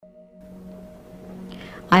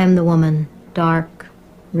I am the woman, dark,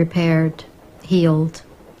 repaired, healed,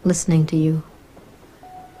 listening to you.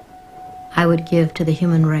 I would give to the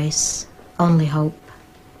human race only hope.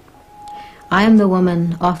 I am the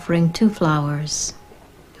woman offering two flowers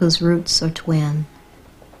whose roots are twin.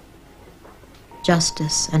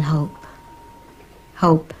 Justice and hope.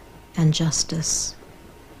 Hope and justice.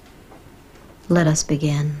 Let us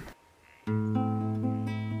begin.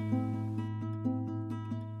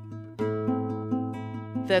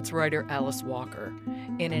 That's writer Alice Walker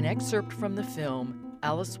in an excerpt from the film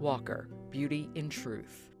Alice Walker, Beauty in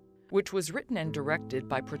Truth, which was written and directed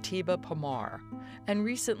by Pratibha Parmar and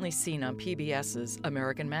recently seen on PBS's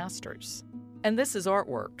American Masters. And this is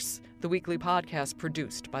Artworks, the weekly podcast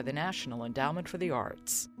produced by the National Endowment for the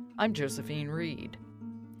Arts. I'm Josephine Reed.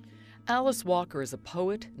 Alice Walker is a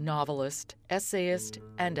poet, novelist, essayist,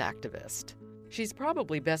 and activist. She's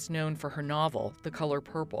probably best known for her novel, The Color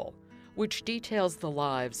Purple, which details the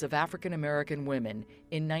lives of African American women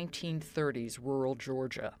in 1930s rural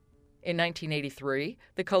Georgia. In 1983,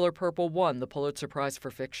 The Color Purple won the Pulitzer Prize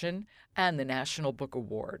for Fiction and the National Book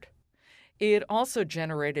Award. It also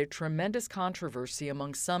generated tremendous controversy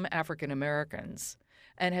among some African Americans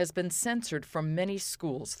and has been censored from many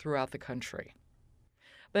schools throughout the country.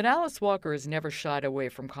 But Alice Walker has never shied away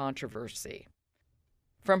from controversy.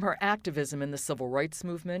 From her activism in the civil rights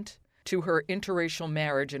movement, to her interracial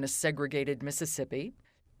marriage in a segregated Mississippi,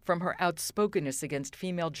 from her outspokenness against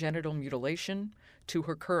female genital mutilation to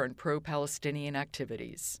her current pro-Palestinian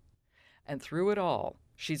activities. And through it all,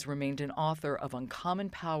 she's remained an author of uncommon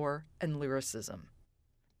power and lyricism.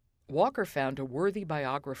 Walker found a worthy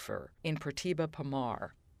biographer in Pratibha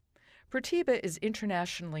Parmar. Pratibha is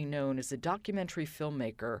internationally known as a documentary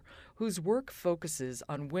filmmaker whose work focuses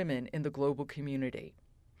on women in the global community.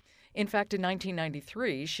 In fact, in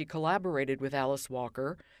 1993, she collaborated with Alice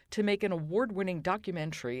Walker to make an award-winning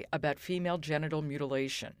documentary about female genital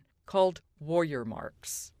mutilation called Warrior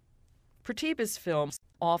Marks. Pratibha's film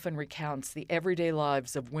often recounts the everyday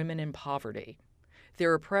lives of women in poverty,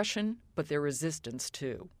 their oppression, but their resistance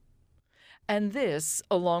too. And this,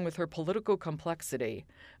 along with her political complexity,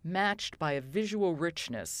 matched by a visual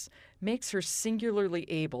richness, makes her singularly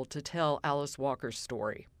able to tell Alice Walker's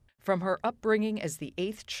story. From her upbringing as the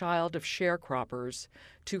eighth child of sharecroppers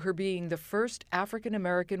to her being the first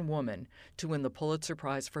African-American woman to win the Pulitzer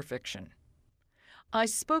Prize for Fiction. I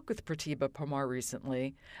spoke with Pratibha Parmar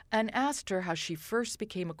recently and asked her how she first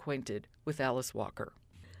became acquainted with Alice Walker.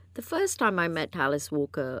 The first time I met Alice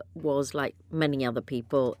Walker was, like many other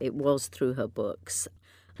people, it was through her books.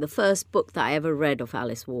 The first book that I ever read of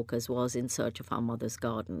Alice Walker's was In Search of Our Mother's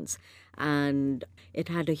Gardens, and it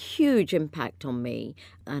had a huge impact on me,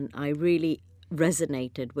 and I really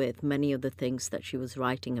resonated with many of the things that she was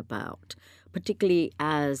writing about, particularly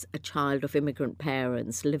as a child of immigrant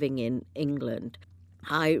parents living in England.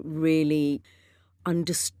 I really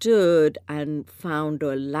understood and found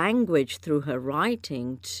a language through her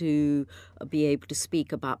writing to be able to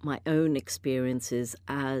speak about my own experiences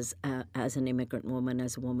as an immigrant woman,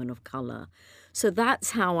 as a woman of colour. So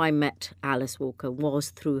that's how I met Alice Walker,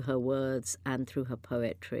 was through her words and through her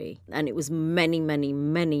poetry. And it was many, many,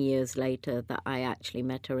 many years later that I actually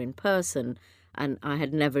met her in person. And I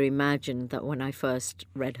had never imagined that when I first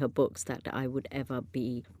read her books that I would ever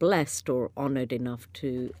be blessed or honoured enough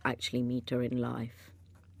to actually meet her in life.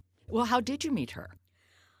 Well, how did you meet her?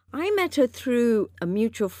 I met her through a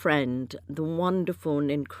mutual friend, the wonderful and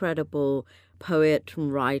incredible poet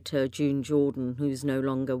and writer June Jordan, who's no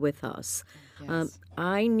longer with us. Yes.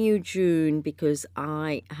 I knew June because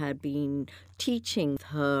I had been teaching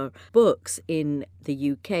her books in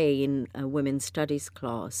the UK in a women's studies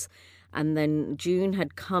class. And then June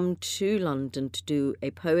had come to London to do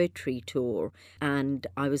a poetry tour, and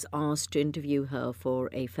I was asked to interview her for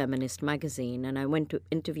a feminist magazine, and I went to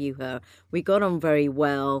interview her. We got on very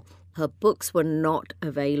well. Her books were not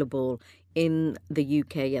available in the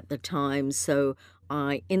UK at the time, so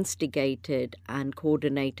I instigated and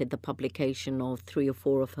coordinated the publication of 3 or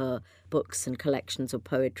 4 of her books and collections of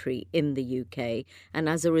poetry in the UK, and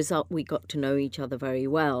as a result, we got to know each other very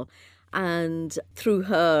well. And through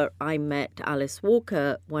her, I met Alice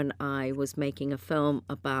Walker when I was making a film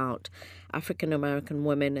about African-American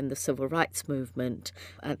women in the civil rights movement.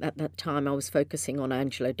 At that time, I was focusing on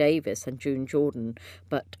Angela Davis and June Jordan,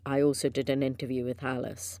 but I also did an interview with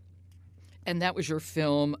Alice. And that was your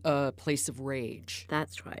film, A Place of Rage.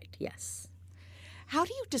 That's right, yes. How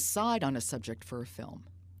do you decide on a subject for a film?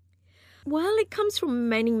 Well, it comes from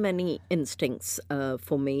many, many instincts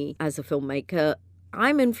for me as a filmmaker.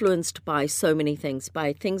 I'm influenced by so many things,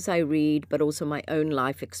 by things I read, but also my own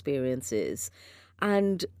life experiences.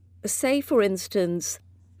 And say, for instance,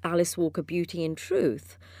 Alice Walker, Beauty in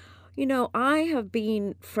Truth. You know, I have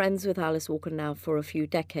been friends with Alice Walker now for a few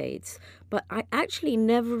decades, but I actually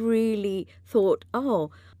never really thought,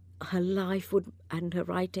 oh, her life would and her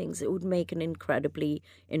writings, it would make an incredibly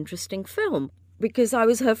interesting film. Because I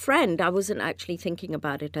was her friend, I wasn't actually thinking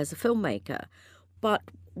about it as a filmmaker. But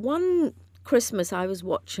one Christmas, I was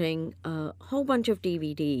watching a whole bunch of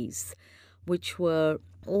DVDs, which were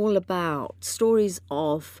all about stories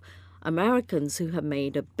of Americans who have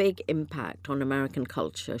made a big impact on American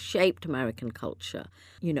culture, shaped American culture.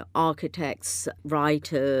 You know, architects,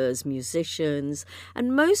 writers, musicians.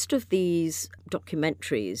 And most of these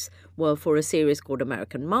documentaries were for a series called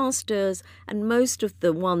American Masters. And most of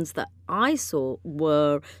the ones that I saw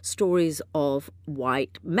were stories of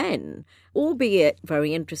white men, albeit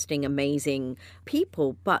very interesting, amazing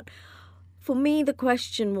people. But for me, the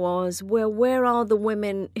question was, well, where are the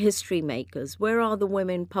women history makers? Where are the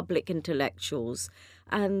women public intellectuals?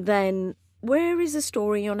 And then where is a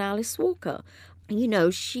story on Alice Walker? You know,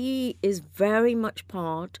 she is very much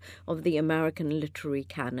part of the American literary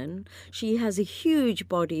canon. She has a huge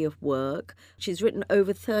body of work. She's written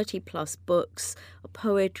over 30 plus books,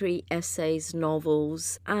 poetry, essays,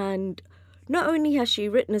 novels, and not only has she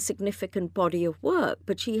written a significant body of work,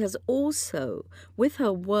 but she has also, with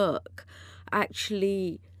her work,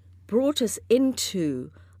 actually brought us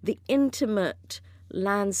into the intimate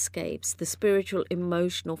landscapes, the spiritual,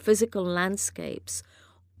 emotional, physical landscapes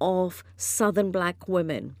of Southern Black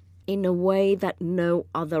women in a way that no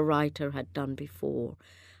other writer had done before.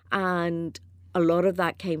 And a lot of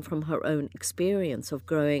that came from her own experience of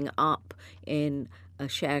growing up in a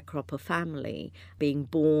sharecropper family, being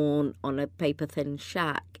born on a paper-thin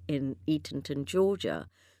shack in Eatonton, Georgia.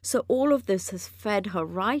 So all of this has fed her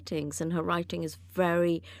writings, and her writing is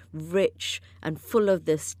very rich and full of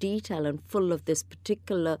this detail and full of this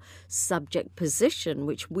particular subject position,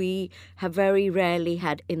 which we have very rarely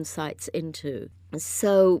had insights into.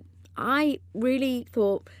 So I really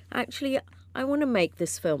thought, actually, I want to make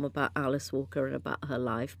this film about Alice Walker and about her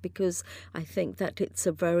life, because I think that it's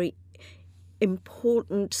a very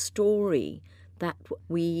important story that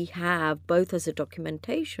we have, both as a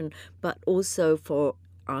documentation, but also for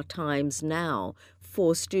our times now,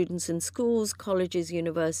 for students in schools, colleges,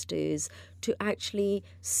 universities, to actually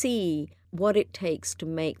see what it takes to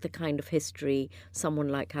make the kind of history someone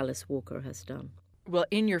like Alice Walker has done. Well,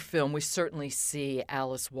 in your film, we certainly see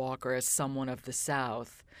Alice Walker as someone of the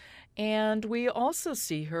South, and we also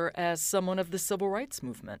see her as someone of the civil rights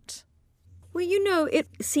movement. Well, you know, it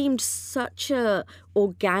seemed such a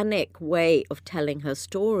organic way of telling her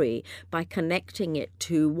story by connecting it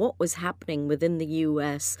to what was happening within the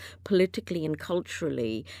U.S. politically and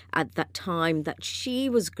culturally at that time that she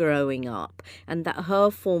was growing up and that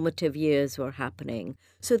her formative years were happening.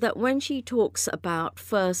 So that when she talks about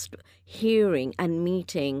first hearing and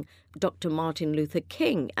meeting Dr. Martin Luther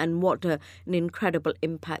King and what an incredible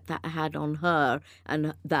impact that had on her,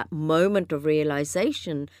 and that moment of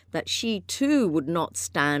realization that she too would not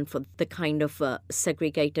stand for the kind of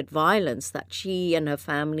segregated violence that she and her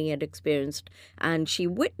family had experienced and she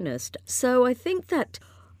witnessed. So I think that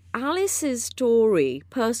Alice's story,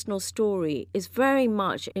 personal story, is very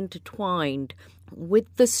much intertwined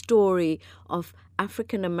with the story of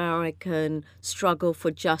African American struggle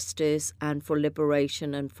for justice and for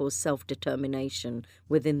liberation and for self-determination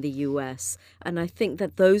within the US. And I think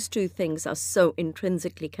that those two things are so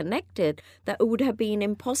intrinsically connected that it would have been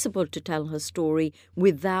impossible to tell her story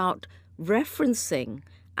without referencing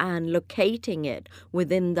and locating it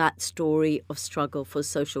within that story of struggle for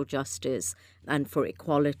social justice and for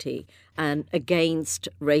equality and against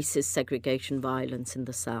racist segregation violence in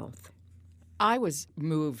the South. I was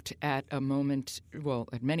moved at a moment, well,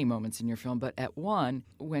 at many moments in your film, but at one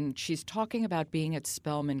when she's talking about being at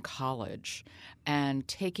Spelman College and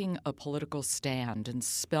taking a political stand. And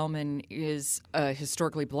Spelman is a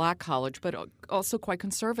historically black college, but also quite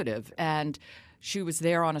conservative. And she was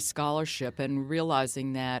there on a scholarship and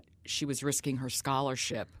realizing that she was risking her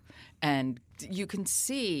scholarship. And you can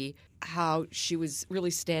see how she was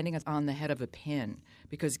really standing on the head of a pin,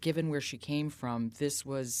 because given where she came from, this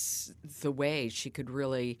was the way she could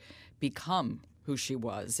really become who she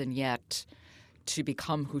was. And yet to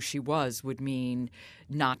become who she was would mean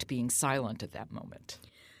not being silent at that moment.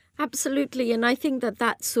 Absolutely. And I think that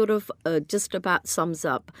that sort of just about sums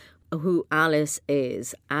up who Alice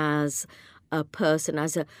is as a person,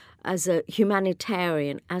 as a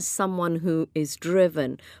humanitarian, as someone who is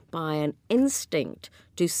driven by an instinct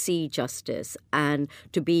to see justice and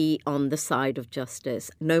to be on the side of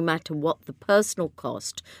justice, no matter what the personal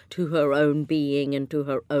cost to her own being and to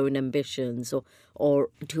her own ambitions, or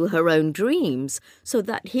to her own dreams. So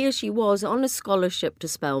that here she was on a scholarship to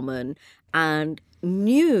Spelman and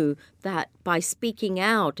knew that by speaking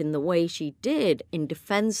out in the way she did in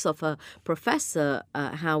defense of her professor,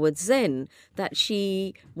 Howard Zinn, that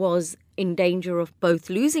she was in danger of both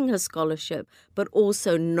losing her scholarship but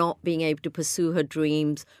also not being able to pursue her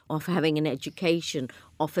dreams of having an education,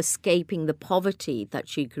 of escaping the poverty that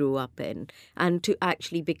she grew up in, and to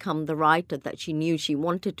actually become the writer that she knew she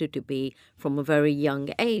wanted to be from a very young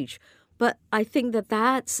age. But I think that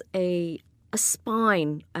that's a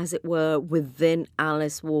spine, as it were, within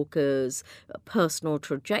Alice Walker's personal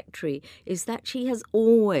trajectory, is that she has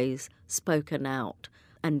always spoken out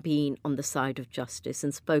and been on the side of justice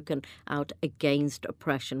and spoken out against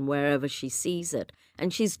oppression wherever she sees it.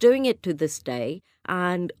 And she's doing it to this day.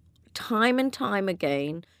 And time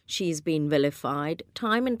again, she's been vilified.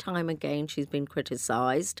 Time and time again, she's been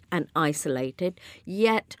criticized and isolated.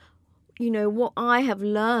 Yet, what I have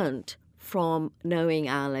learned from knowing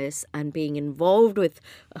Alice and being involved with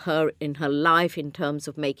her in her life in terms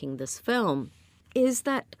of making this film is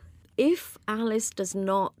that if Alice does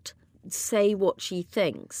not say what she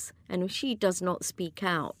thinks and if she does not speak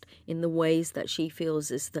out in the ways that she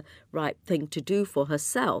feels is the right thing to do for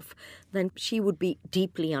herself, then she would be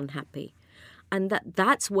deeply unhappy. And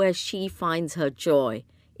that's where she finds her joy,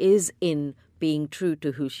 is in being true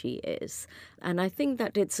to who she is. And I think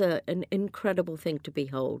that it's an incredible thing to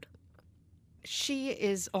behold. She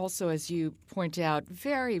is also, as you point out,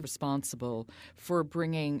 very responsible for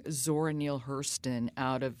bringing Zora Neale Hurston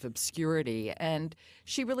out of obscurity. And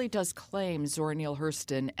she really does claim Zora Neale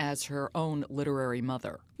Hurston as her own literary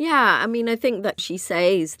mother. Yeah, I think that she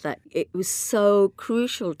says that it was so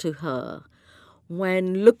crucial to her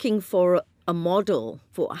when looking for a model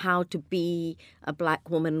for how to be a Black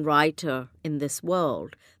woman writer in this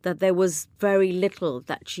world, that there was very little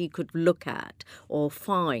that she could look at or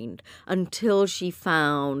find until she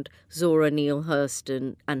found Zora Neale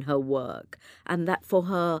Hurston and her work. And that for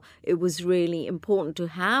her, it was really important to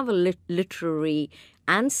have a literary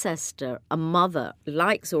ancestor, a mother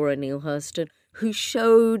like Zora Neale Hurston, who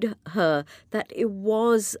showed her that it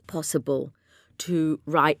was possible to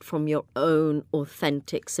write from your own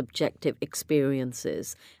authentic, subjective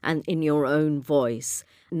experiences and in your own voice,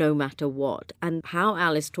 no matter what. And how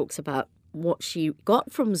Alice talks about what she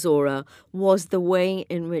got from Zora was the way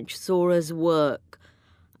in which Zora's work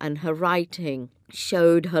and her writing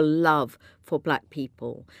showed her love for Black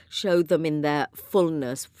people, showed them in their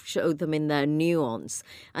fullness, showed them in their nuance.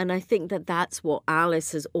 And I think that that's what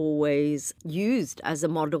Alice has always used as a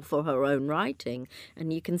model for her own writing.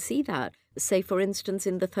 And you can see that, say, for instance,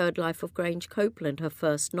 in The Third Life of Grange Copeland, her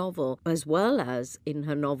first novel, as well as in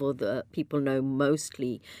her novel that people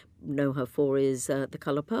mostly know her for is The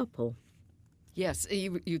Color Purple. Yes,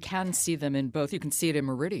 you can see them in both. You can see it in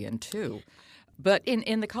Meridian, too. But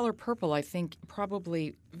in The Color Purple, I think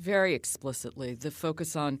probably very explicitly the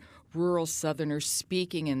focus on rural Southerners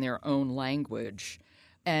speaking in their own language.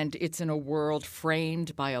 And it's in a world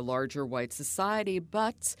framed by a larger white society,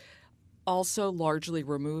 but also largely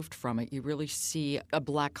removed from it. You really see a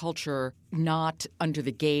Black culture not under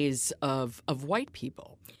the gaze of white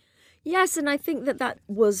people. Yes, and I think that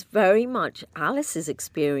was very much Alice's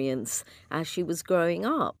experience as she was growing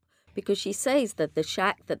up. Because she says that the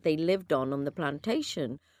shack that they lived on the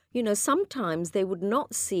plantation, sometimes they would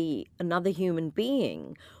not see another human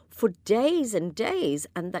being for days and days,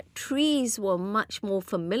 and that trees were much more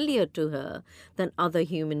familiar to her than other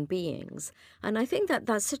human beings. And I think that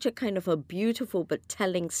that's such a kind of a beautiful but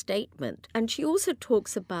telling statement. And she also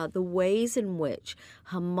talks about the ways in which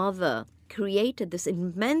her mother created this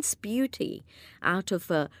immense beauty out of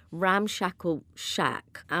a ramshackle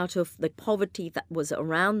shack, out of the poverty that was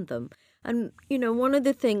around them. And, one of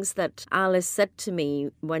the things that Alice said to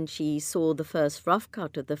me when she saw the first rough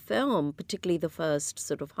cut of the film, particularly the first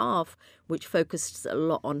sort of half, which focused a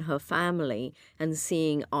lot on her family and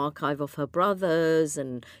seeing archive of her brothers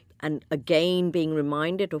and again being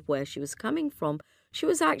reminded of where she was coming from, she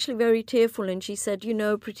was actually very tearful, and she said,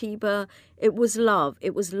 Pratibha, it was love.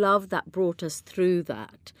 It was love that brought us through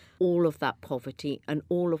that, all of that poverty and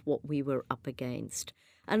all of what we were up against.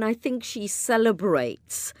 And I think she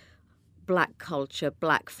celebrates Black culture,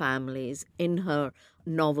 Black families in her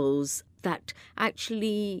novels that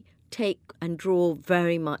actually take and draw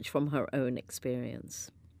very much from her own experience.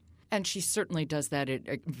 And she certainly does that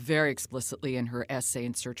very explicitly in her essay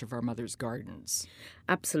In Search of Our Mother's Gardens.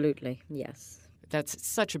 Absolutely, yes. That's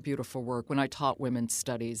such a beautiful work. When I taught women's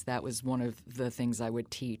studies, that was one of the things I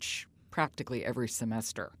would teach practically every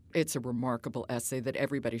semester. It's a remarkable essay that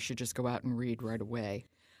everybody should just go out and read right away.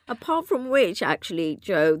 Apart from which, actually,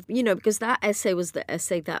 Joe, because that essay was the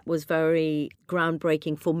essay that was very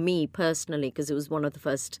groundbreaking for me personally, because it was one of the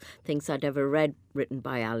first things I'd ever read written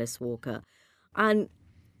by Alice Walker. And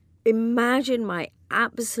imagine my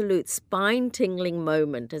absolute spine-tingling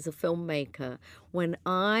moment as a filmmaker when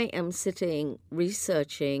I am sitting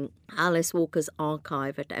researching Alice Walker's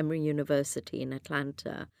archive at Emory University in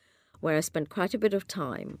Atlanta, where I spent quite a bit of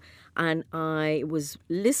time, and I was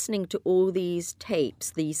listening to all these tapes,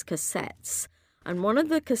 these cassettes. And one of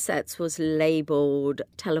the cassettes was labeled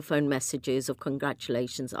telephone messages of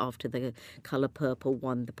congratulations after The Color Purple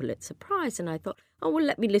won the Pulitzer Prize. And I thought, oh, well,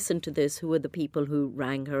 let me listen to this. Who are the people who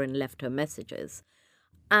rang her and left her messages?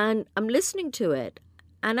 And I'm listening to it,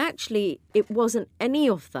 and actually it wasn't any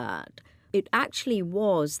of that. It actually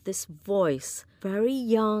was this voice, very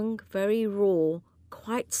young, very raw,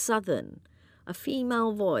 quite southern, a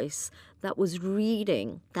female voice that was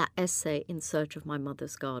reading that essay In Search of My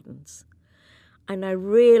Mother's Gardens. And I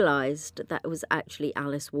realized that it was actually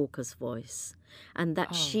Alice Walker's voice, and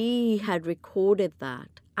that she had recorded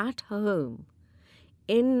that at home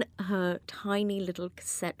in her tiny little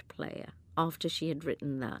cassette player after she had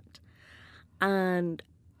written that. And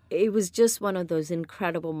it was just one of those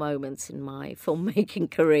incredible moments in my filmmaking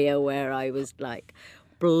career where I was like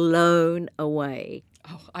blown away.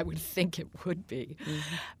 Oh, I would think it would be.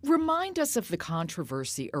 Mm-hmm. Remind us of the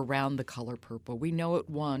controversy around The Color Purple. We know it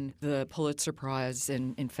won the Pulitzer Prize,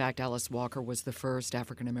 and in fact, Alice Walker was the first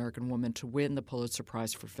African-American woman to win the Pulitzer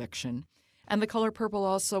Prize for fiction. And The Color Purple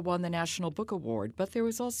also won the National Book Award. But there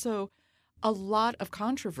was also a lot of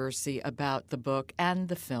controversy about the book and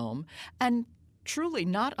the film, and truly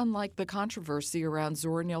not unlike the controversy around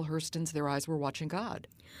Zora Neale Hurston's Their Eyes Were Watching God.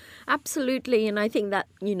 Absolutely. And I think that,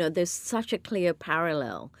 there's such a clear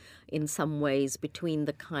parallel in some ways between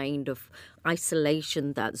the kind of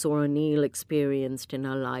isolation that Zora Neale experienced in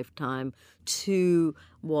her lifetime to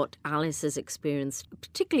what Alice has experienced,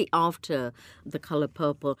 particularly after The Color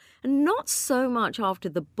Purple. And not so much after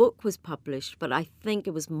the book was published, but I think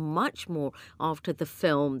it was much more after the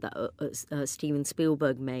film that Steven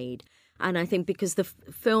Spielberg made. And I think because the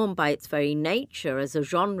film, by its very nature as a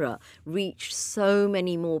genre, reached so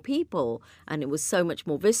many more people, and it was so much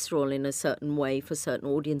more visceral in a certain way for certain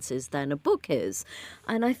audiences than a book is.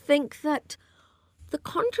 And I think that the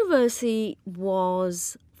controversy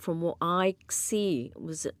was, from what I see,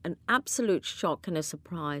 was an absolute shock and a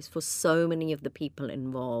surprise for so many of the people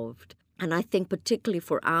involved. And I think particularly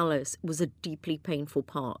for Alice, it was a deeply painful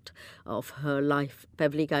part of her life.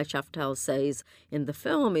 Beverly Guy Shaftel says in the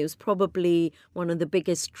film it was probably one of the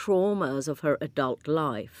biggest traumas of her adult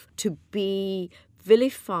life, to be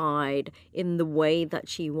vilified in the way that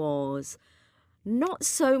she was, not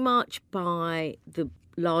so much by the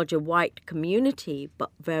larger white community,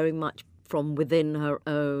 but very much from within her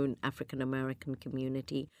own African-American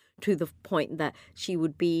community, to the point that she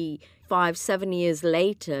would be 5-7 years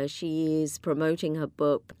later, she is promoting her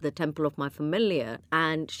book, The Temple of My Familiar,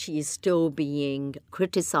 and she is still being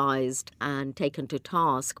criticized and taken to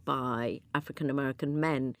task by African-American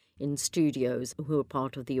men in studios who are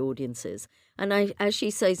part of the audiences. And as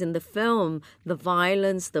she says in the film, the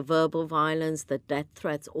violence, the verbal violence, the death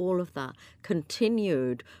threats, all of that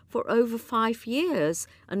continued for over 5 years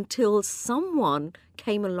until someone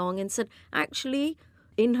came along and said, actually,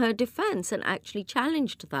 in her defense, and actually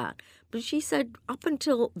challenged that. But she said up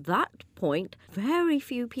until that point, very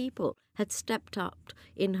few people had stepped up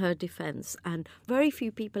in her defense, and very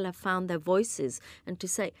few people have found their voices and to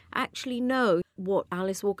say, actually, no, what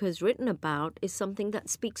Alice Walker has written about is something that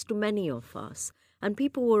speaks to many of us. And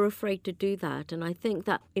people were afraid to do that. And I think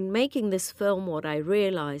that in making this film, what I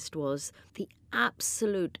realized was the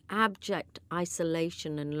absolute abject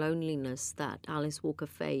isolation and loneliness that Alice Walker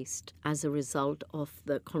faced as a result of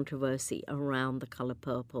the controversy around The Color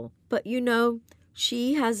Purple. But,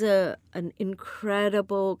 she has an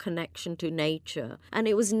incredible connection to nature. And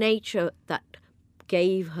it was nature that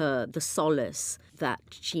gave her the solace that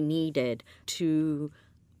she needed to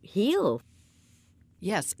heal.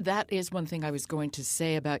 Yes, that is one thing I was going to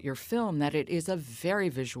say about your film, that it is a very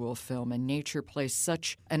visual film and nature plays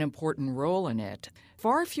such an important role in it.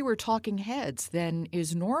 Far fewer talking heads than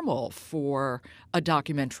is normal for a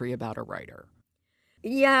documentary about a writer.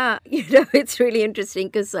 Yeah, it's really interesting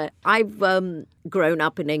because I've grown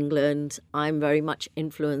up in England. I'm very much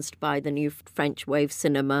influenced by the new French wave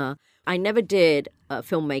cinema. I never did a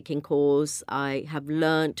filmmaking course. I have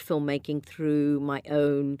learnt filmmaking through my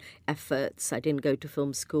own efforts. I didn't go to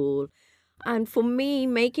film school. And for me,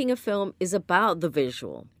 making a film is about the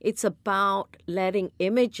visual. It's about letting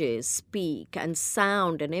images speak, and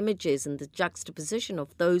sound and images and the juxtaposition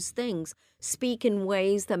of those things speak in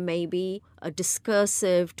ways that maybe a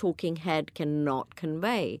discursive talking head cannot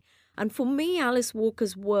convey. And for me, Alice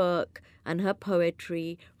Walker's work and her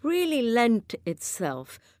poetry really lent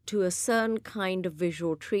itself to a certain kind of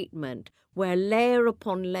visual treatment where layer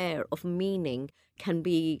upon layer of meaning can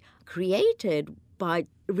be created by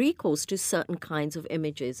recourse to certain kinds of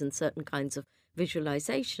images and certain kinds of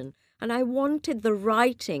visualization. And I wanted the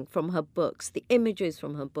writing from her books, the images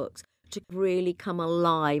from her books, to really come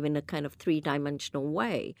alive in a kind of three-dimensional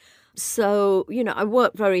way. So, I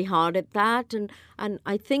worked very hard at that, and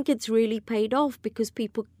I think it's really paid off because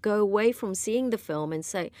people go away from seeing the film and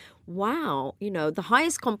say, wow, the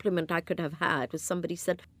highest compliment I could have had was somebody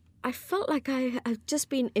said, I felt like I have just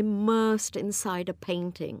been immersed inside a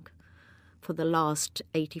painting for the last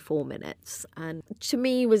 84 minutes. And to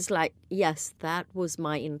me, it was like, yes, that was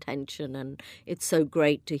my intention. And it's so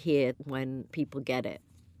great to hear when people get it.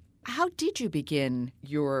 How did you begin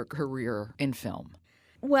your career in film?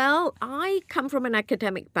 Well, I come from an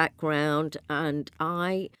academic background, and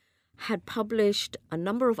I had published a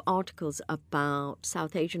number of articles about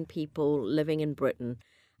South Asian people living in Britain.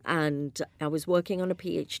 And I was working on a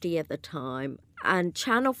PhD at the time. And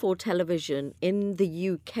Channel 4 television in the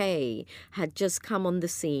UK had just come on the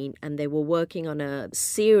scene, and they were working on a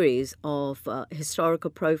series of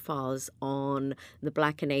historical profiles on the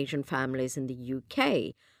Black and Asian families in the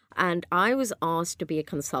UK. And I was asked to be a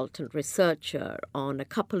consultant researcher on a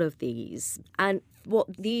couple of these. And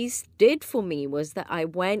what these did for me was that I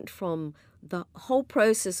went from the whole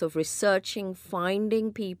process of researching,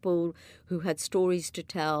 finding people who had stories to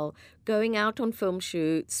tell, going out on film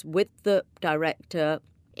shoots with the director,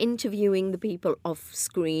 interviewing the people off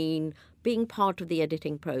screen, being part of the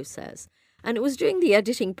editing process. And it was during the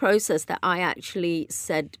editing process that I actually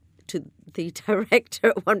said to the director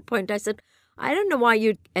at one point, I said, I don't know why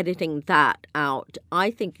you're editing that out.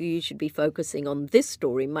 I think you should be focusing on this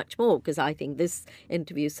story much more, because I think this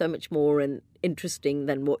interview is so much more and interesting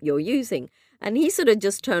than what you're using. And he sort of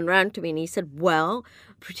just turned around to me and he said, well,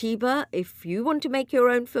 Pratibha, if you want to make your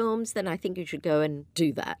own films, then I think you should go and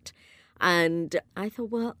do that. And I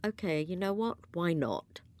thought, well, okay, you know what? Why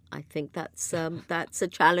not? I think that's a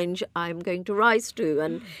challenge I'm going to rise to.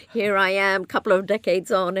 And here I am, a couple of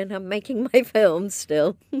decades on, and I'm making my films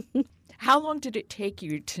still. How long did it take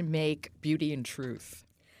you to make Beauty and Truth?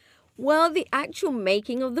 Well, the actual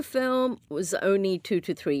making of the film was only 2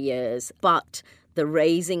 to 3 years, but the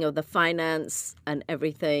raising of the finance and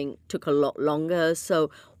everything took a lot longer.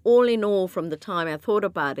 So all in all, from the time I thought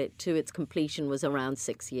about it to its completion was around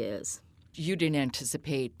 6 years. You didn't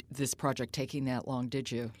anticipate this project taking that long,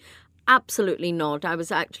 did you? Absolutely not. I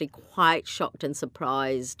was actually quite shocked and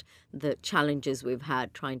surprised the challenges we've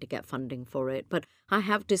had trying to get funding for it. But I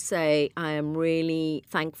have to say I am really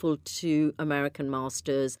thankful to American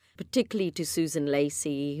Masters, particularly to Susan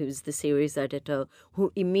Lacey, who's the series editor,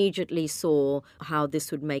 who immediately saw how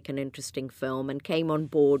this would make an interesting film and came on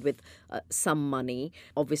board with some money.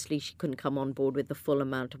 Obviously, she couldn't come on board with the full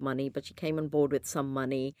amount of money, but she came on board with some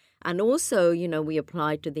money. And also, we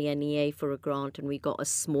applied to the NEA for a grant, and we got a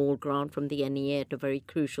small grant from the NEA at a very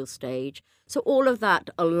crucial stage. So all of that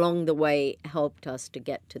along the way helped us to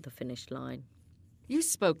get to the finish line. You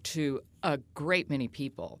spoke to a great many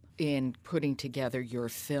people in putting together your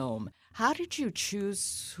film. How did you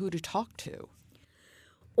choose who to talk to?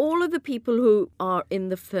 All of the people who are in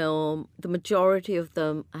the film, the majority of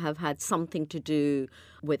them have had something to do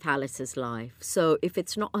with Alice's life. So if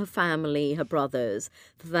it's not her family, her brothers,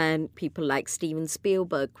 then people like Steven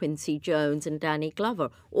Spielberg, Quincy Jones, and Danny Glover,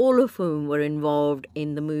 all of whom were involved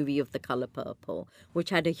in the movie of The Color Purple,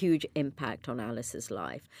 which had a huge impact on Alice's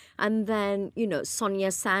life. And then,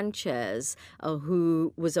 Sonia Sanchez,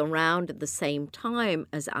 who was around at the same time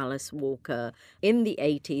as Alice Walker in the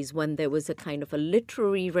 80s, when there was a kind of a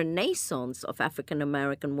literary renaissance of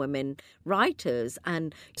African-American women writers.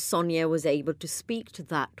 And Sonia was able to speak to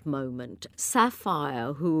that moment.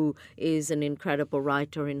 Sapphire, who is an incredible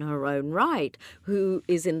writer in her own right, who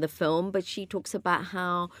is in the film, but she talks about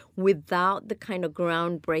how without the kind of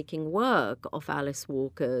groundbreaking work of Alice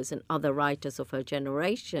Walker's and other writers of her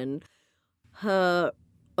generation, her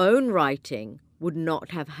own writing would not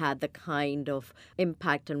have had the kind of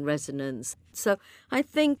impact and resonance. So I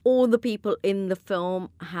think all the people in the film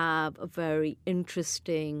have a very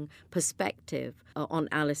interesting perspective on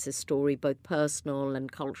Alice's story, both personal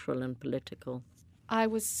and cultural and political. I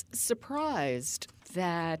was surprised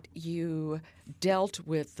that you dealt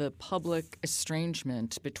with the public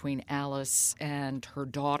estrangement between Alice and her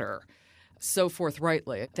daughter. so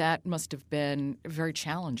forthrightly. That must have been very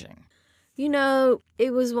challenging. You know,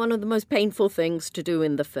 it was one of the most painful things to do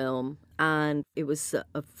in the film, and it was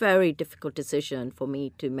a very difficult decision for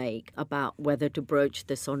me to make about whether to broach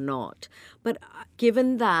this or not. But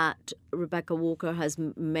given that Rebecca Walker has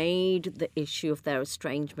made the issue of their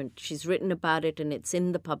estrangement, she's written about it and it's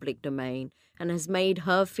in the public domain, and has made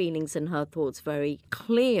her feelings and her thoughts very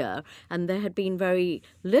clear, and there had been very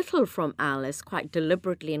little from Alice, quite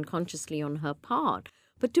deliberately and consciously on her part.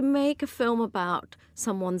 But to make a film about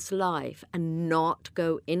someone's life and not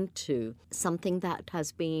go into something that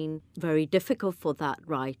has been very difficult for that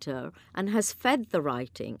writer and has fed the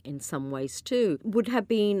writing in some ways too would have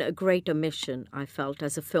been a great omission, I felt,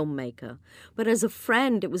 as a filmmaker. But as a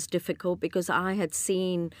friend, it was difficult because I had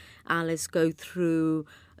seen Alice go through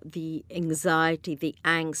the anxiety, the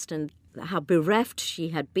angst, and how bereft she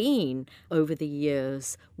had been over the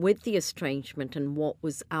years with the estrangement and what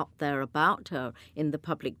was out there about her in the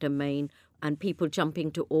public domain, and people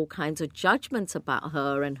jumping to all kinds of judgments about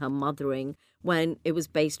her and her mothering when it was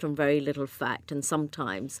based on very little fact and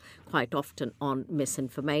sometimes, quite often, on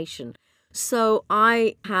misinformation. So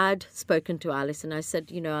I had spoken to Alice and I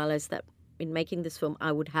said, you know, Alice, that in making this film,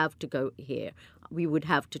 I would have to go here. We would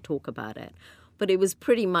have to talk about it. But it was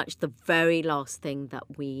pretty much the very last thing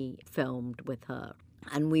that we filmed with her.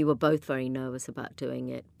 And we were both very nervous about doing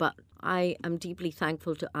it. But I am deeply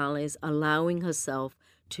thankful to Alice allowing herself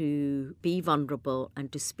to be vulnerable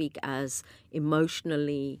and to speak as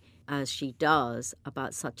emotionally as she does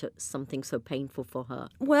about something so painful for her.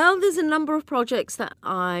 Well, there's a number of projects that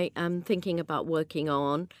I am thinking about working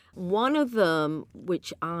on. One of them,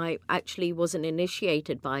 which I actually wasn't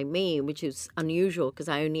initiated by me, which is unusual because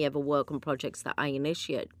I only ever work on projects that I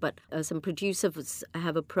initiate, but some producers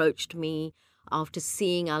have approached me after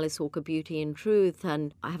seeing Alice Walker Beauty in Truth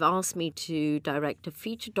and have asked me to direct a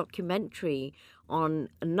feature documentary on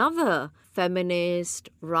another feminist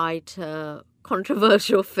writer,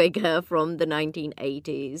 controversial figure from the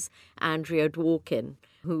 1980s, Andrea Dworkin,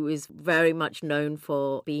 who is very much known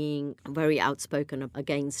for being very outspoken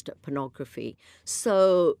against pornography.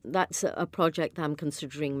 So that's a project I'm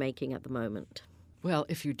considering making at the moment. Well,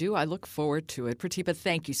 if you do, I look forward to it. Pratibha,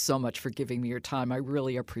 thank you so much for giving me your time. I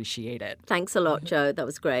really appreciate it. Thanks a lot, Joe. That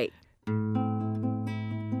was great.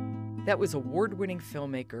 That was award-winning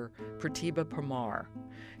filmmaker Pratibha Parmar.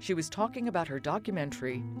 She was talking about her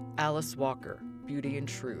documentary, Alice Walker, Beauty and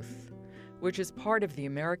Truth, which is part of the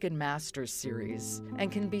American Masters series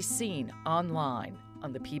and can be seen online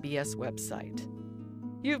on the PBS website.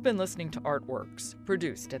 You've been listening to Artworks,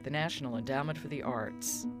 produced at the National Endowment for the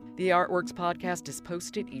Arts. The Artworks podcast is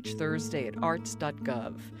posted each Thursday at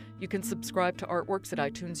arts.gov. You can subscribe to Artworks at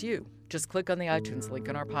iTunes U. Just click on the iTunes link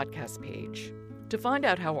on our podcast page. To find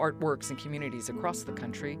out how art works in communities across the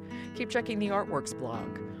country, keep checking the Artworks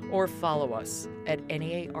blog or follow us at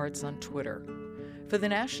NEA Arts on Twitter. For the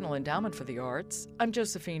National Endowment for the Arts, I'm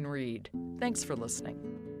Josephine Reed. Thanks for listening.